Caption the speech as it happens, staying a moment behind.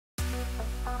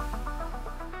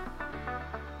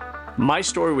My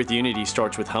story with Unity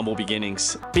starts with humble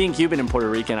beginnings. Being Cuban and Puerto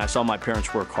Rican, I saw my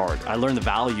parents work hard. I learned the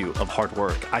value of hard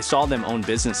work. I saw them own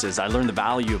businesses. I learned the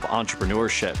value of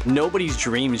entrepreneurship. Nobody's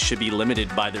dreams should be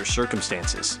limited by their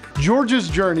circumstances. George's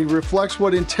journey reflects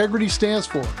what integrity stands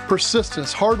for: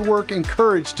 persistence, hard work, and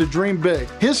courage to dream big.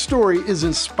 His story is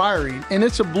inspiring, and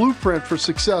it's a blueprint for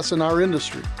success in our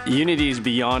industry. Unity is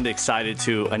beyond excited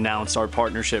to announce our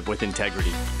partnership with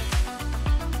Integrity.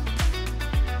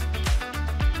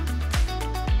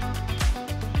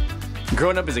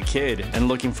 Growing up as a kid and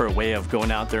looking for a way of going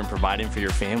out there and providing for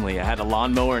your family, I had a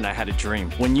lawnmower and I had a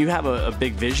dream. When you have a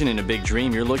big vision and a big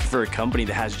dream, you're looking for a company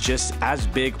that has just as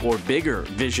big or bigger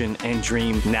vision and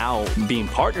dream. Now, being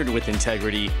partnered with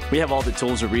Integrity, we have all the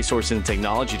tools and resources and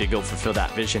technology to go fulfill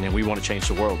that vision, and we want to change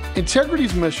the world.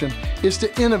 Integrity's mission is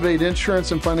to innovate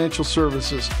insurance and financial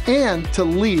services and to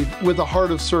lead with a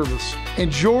heart of service. And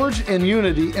George and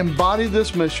Unity embody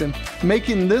this mission,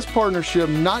 making this partnership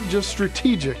not just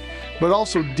strategic, but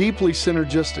also deeply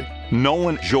synergistic.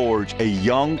 Knowing George, a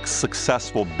young,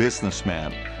 successful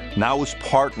businessman, now is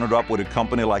partnered up with a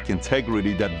company like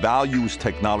Integrity that values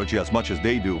technology as much as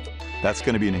they do, that's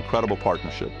going to be an incredible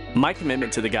partnership. My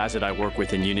commitment to the guys that I work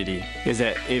with in Unity is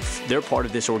that if they're part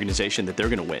of this organization, that they're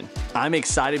going to win. I'm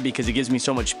excited because it gives me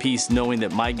so much peace knowing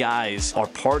that my guys are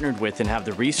partnered with and have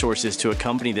the resources to a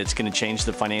company that's going to change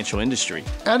the financial industry.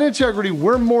 At Integrity,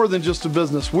 we're more than just a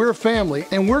business. We're a family,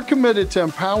 and we're committed to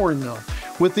empowering them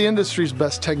with the industry's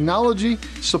best technology,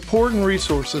 support, and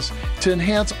resources to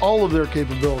enhance all of their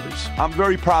capabilities. I'm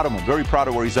very proud of him, very proud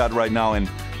of where he's at right now, and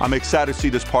I'm excited to see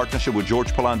this partnership with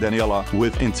George Pala and Daniela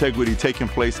with Integrity taking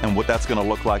place and what that's going to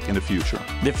look like in the future.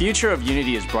 The future of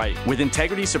Unity is bright. With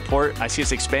Integrity support, I see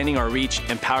us expanding our reach,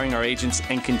 empowering our agents,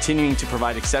 and continuing to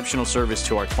provide exceptional service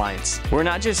to our clients. We're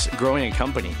not just growing a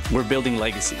company, we're building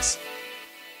legacies.